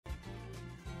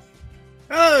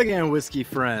Hello again, whiskey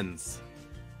friends.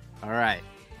 All right,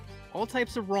 all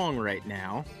types of wrong right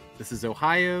now. This is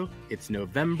Ohio. It's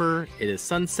November. It is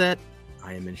sunset.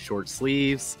 I am in short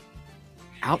sleeves.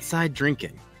 Outside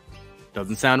drinking.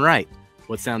 Doesn't sound right.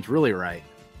 What sounds really right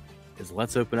is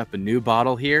let's open up a new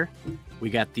bottle here. We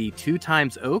got the 2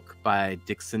 Times Oak by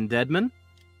Dixon Dedman,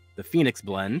 the Pheonix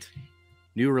Blend,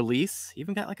 new release.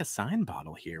 Even got like a sign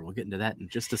bottle here. We'll get into that in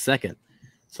just a second.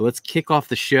 So let's kick off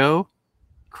the show.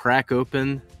 Crack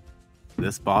open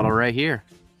this bottle right here.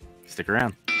 Stick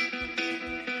around.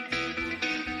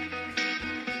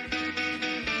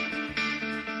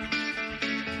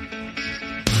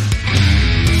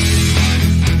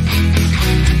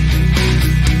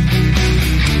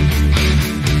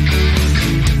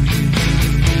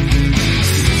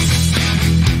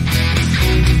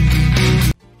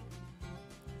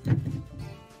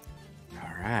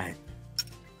 All right.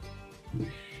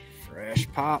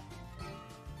 Fresh pop.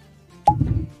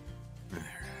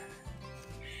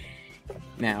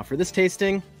 Now, for this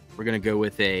tasting, we're going to go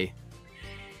with a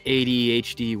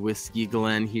ADHD Whiskey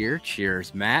Glen here.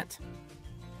 Cheers, Matt.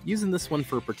 Using this one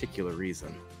for a particular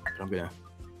reason. I'm going to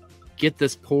get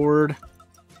this poured,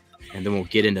 and then we'll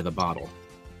get into the bottle.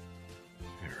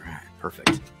 All right,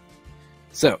 perfect.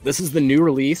 So, this is the new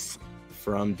release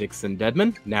from Dixon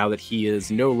Dedman. Now that he is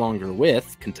no longer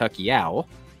with Kentucky Owl,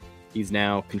 he's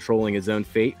now controlling his own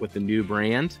fate with the new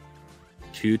brand,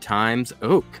 2 Times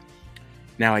Oak.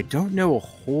 Now, I don't know a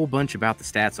whole bunch about the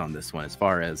stats on this one as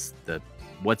far as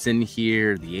what's in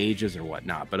here, the ages or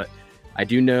whatnot, but I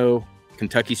do know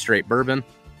Kentucky straight bourbon.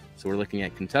 So we're looking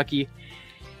at Kentucky.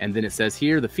 And then it says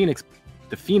here, the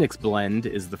Pheonix Blend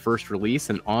is the first release,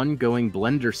 an ongoing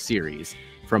blender series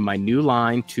from my new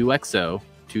line 2XO,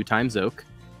 2 Times Oak.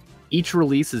 Each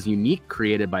release is unique,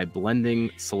 created by blending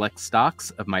select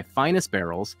stocks of my finest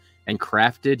barrels and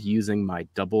crafted using my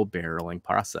double barreling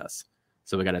process.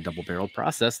 So we got a double barreled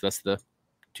process. That's the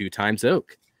 2 Times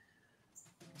Oak.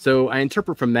 So I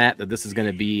interpret from that this is going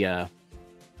to be a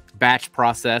batch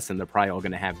process, and they're probably all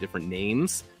going to have different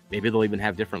names. Maybe they'll even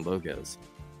have different logos.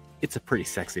 It's a pretty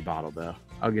sexy bottle, though.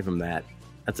 I'll give them that.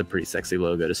 That's a pretty sexy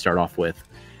logo to start off with.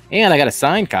 And I got a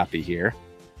signed copy here.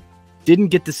 Didn't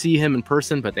get to see him in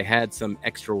person, but they had some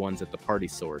extra ones at the Party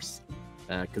Source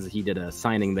because he did a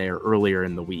signing there earlier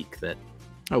in the week that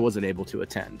I wasn't able to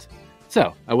attend.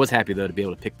 So I was happy, though, to be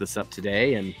able to pick this up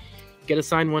today and get a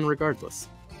signed one regardless.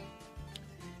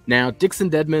 Now, Dixon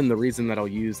Dedman, the reason that I'll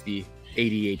use the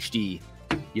ADHD,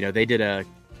 they did a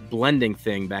blending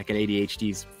thing back in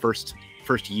ADHD's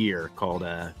first year called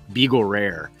Beagle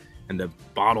Rare, and the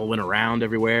bottle went around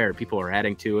everywhere. People are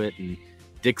adding to it, and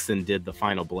Dixon did the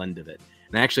final blend of it.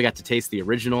 And I actually got to taste the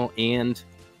original and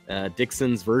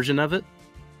Dixon's version of it,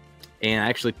 and I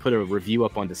actually put a review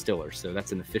up on Distiller, so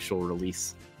that's an official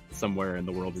release somewhere in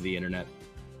the world of the internet.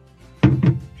 All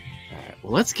right,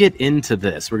 well, let's get into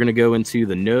this. We're going to go into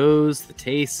the nose, the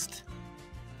taste,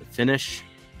 the finish.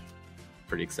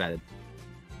 Pretty excited.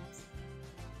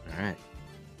 All right.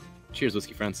 Cheers,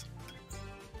 whiskey friends.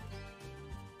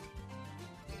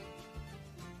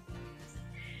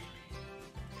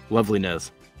 Lovely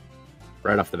nose.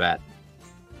 Right off the bat.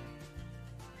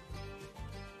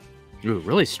 Ooh,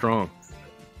 really strong.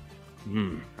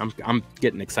 I'm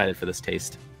getting excited for this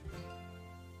taste.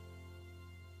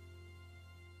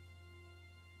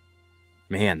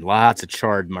 Man, lots of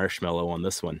charred marshmallow on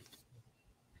this one.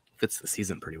 Fits the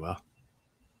season pretty well.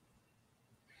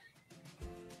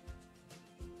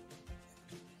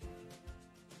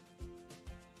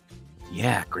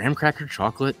 Yeah, graham cracker,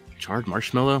 chocolate, charred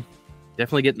marshmallow.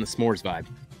 Definitely getting the s'mores vibe.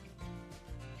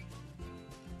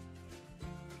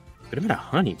 But a bit of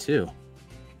honey, too.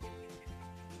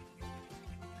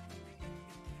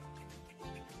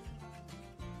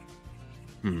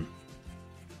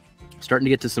 Starting to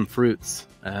get to some fruits.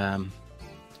 Should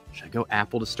I go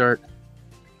apple to start?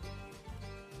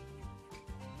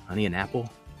 Honey and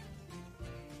apple.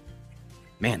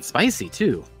 Man, spicy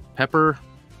too. Pepper,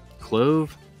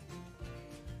 clove.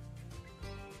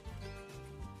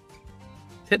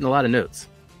 It's hitting a lot of notes.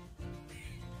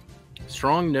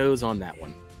 Strong nose on that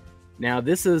one. Now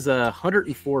this is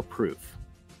 104 proof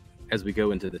as we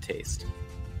go into the taste.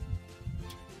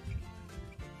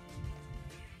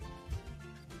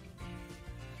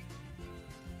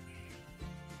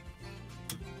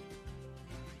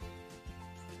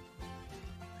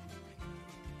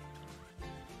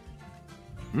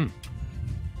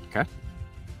 Okay.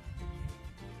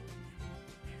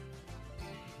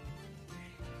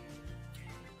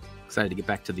 Excited to get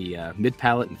back to the mid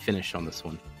palate and finish on this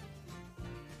one.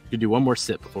 You do one more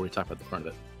sip before we talk about the front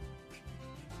of it.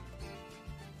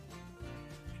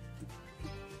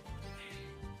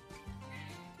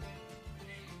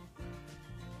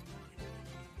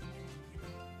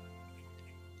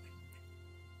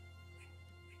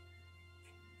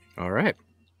 All right.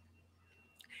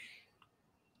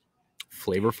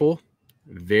 Flavorful,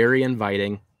 very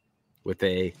inviting, with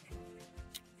a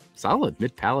solid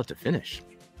mid-palate to finish.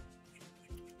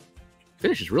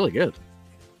 Finish is really good.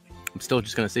 I'm still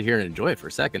just going to sit here and enjoy it for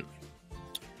a second.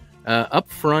 Up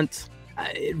front,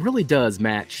 it really does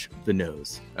match the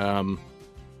nose.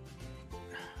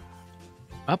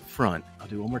 Up front, I'll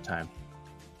do one more time.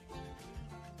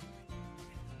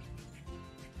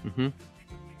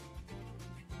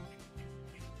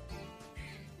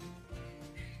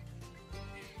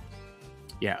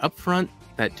 Yeah, up front,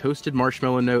 that toasted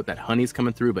marshmallow note, that honey's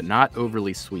coming through, but not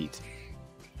overly sweet.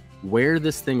 Where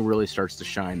this thing really starts to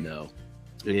shine, though,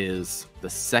 is the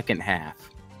second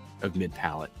half of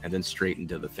mid-palate and then straight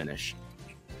into the finish.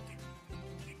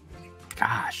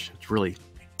 Gosh,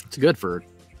 it's good for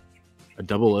a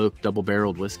double oak,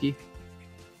 double-barreled whiskey.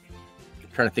 I'm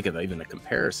trying to think of even a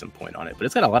comparison point on it, but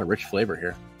it's got a lot of rich flavor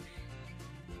here.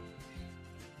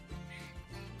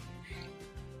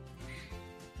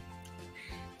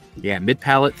 Yeah,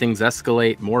 mid-palate, things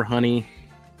escalate, more honey,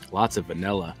 lots of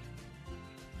vanilla.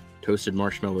 Toasted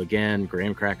marshmallow again,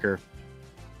 graham cracker.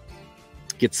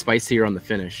 Gets spicier on the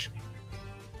finish.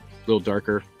 A little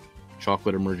darker.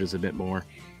 Chocolate emerges a bit more.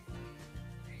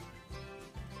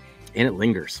 And it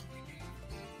lingers.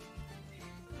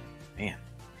 Man,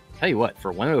 tell you what,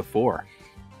 for 104,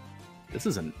 this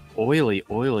is an oily,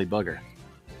 oily bugger.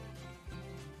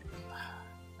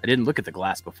 I didn't look at the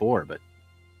glass before, but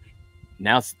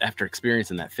now after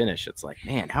experiencing that finish, it's like,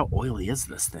 man, how oily is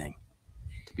this thing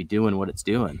to be doing what it's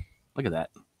doing? Look at that.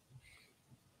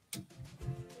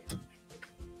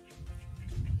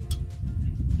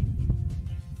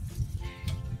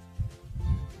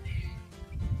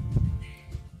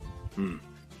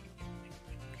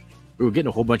 We're getting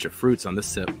a whole bunch of fruits on this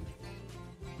sip.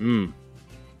 Not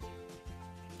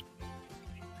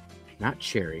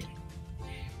cherry.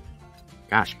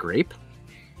 Gosh, grape.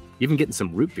 Even getting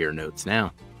some root beer notes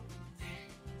now.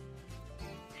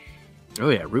 Oh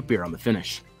yeah, root beer on the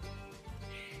finish.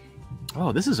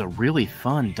 Oh, this is a really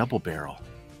fun double barrel.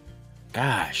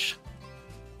 Gosh.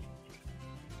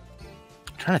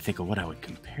 I'm trying to think of what I would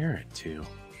compare it to.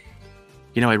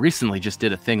 You know, I recently just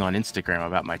did a thing on Instagram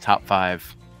about my top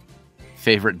 5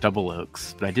 favorite double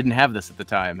oaks, but I didn't have this at the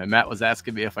time, and Matt was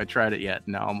asking me if I tried it yet.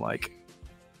 Now I'm like,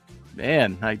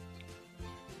 man, I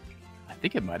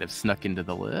think it might have snuck into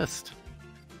the list.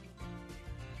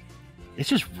 It's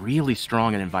just really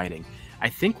strong and inviting. I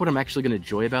think what I'm actually going to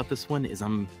enjoy about this one is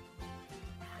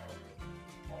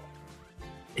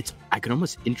I could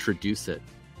almost introduce it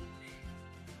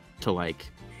to like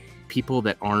people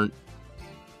that aren't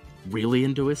really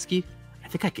into whiskey. I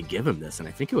think I could give them this, and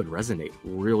I think it would resonate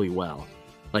really well.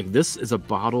 Like, this is a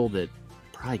bottle that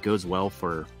probably goes well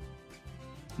for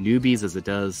newbies as it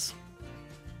does,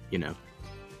 you know,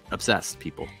 obsessed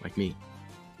people like me.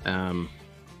 I'm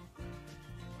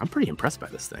pretty impressed by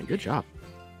this thing. Good job.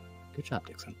 Good job,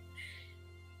 Dixon.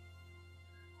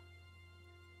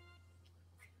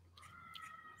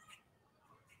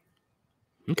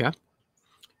 Okay.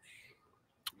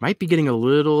 Might be getting a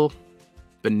little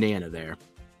banana there.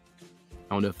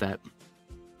 I don't know if that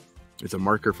is a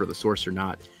marker for the source or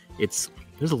not.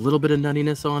 There's a little bit of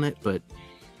nuttiness on it, but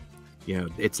you know,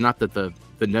 it's not that the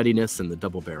nuttiness and the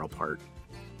double barrel part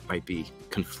might be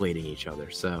conflating each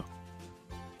other. So,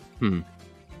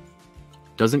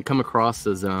 doesn't come across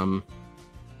as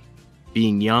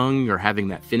being young or having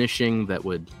that finishing that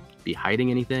would be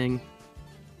hiding anything.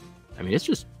 I mean, it's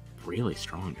just really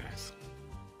strong, guys.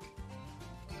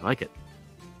 I like it.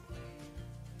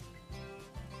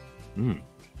 This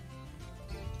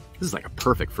is like a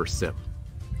perfect first sip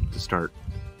to start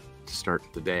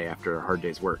the day after a hard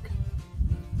day's work.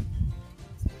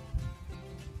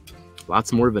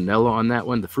 Lots more vanilla on that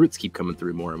one. The fruits keep coming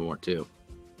through more and more too.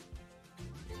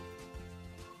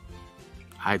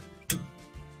 I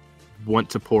want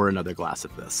to pour another glass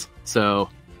of this. So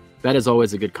that is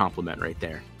always a good compliment right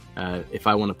there. If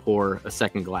I want to pour a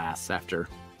second glass after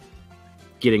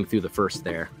getting through the first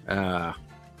there.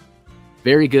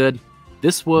 Very good.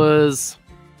 This was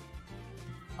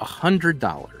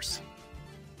 $100.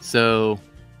 So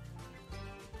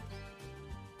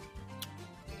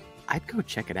I'd go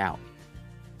check it out.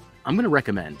 I'm going to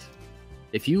recommend,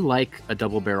 if you like a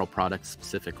double barrel product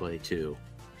specifically too,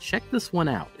 check this one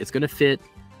out. It's going to fit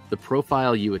the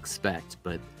profile you expect,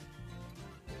 but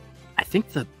I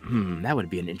think that would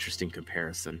be an interesting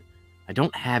comparison. I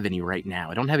don't have any right now.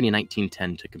 I don't have any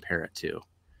 1910 to compare it to,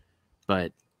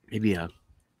 but maybe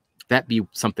that'd be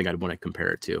something I'd want to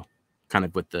compare it to, kind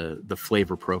of with the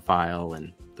flavor profile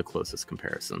and the closest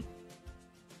comparison.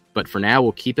 But for now,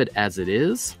 we'll keep it as it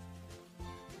is.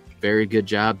 Very good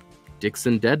job,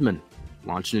 Dixon Dedman,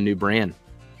 launching a new brand.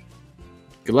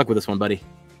 Good luck with this one, buddy.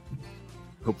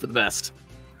 Hope for the best.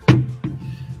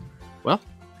 Well,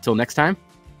 until next time,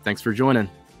 thanks for joining.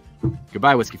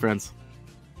 Goodbye, whiskey friends.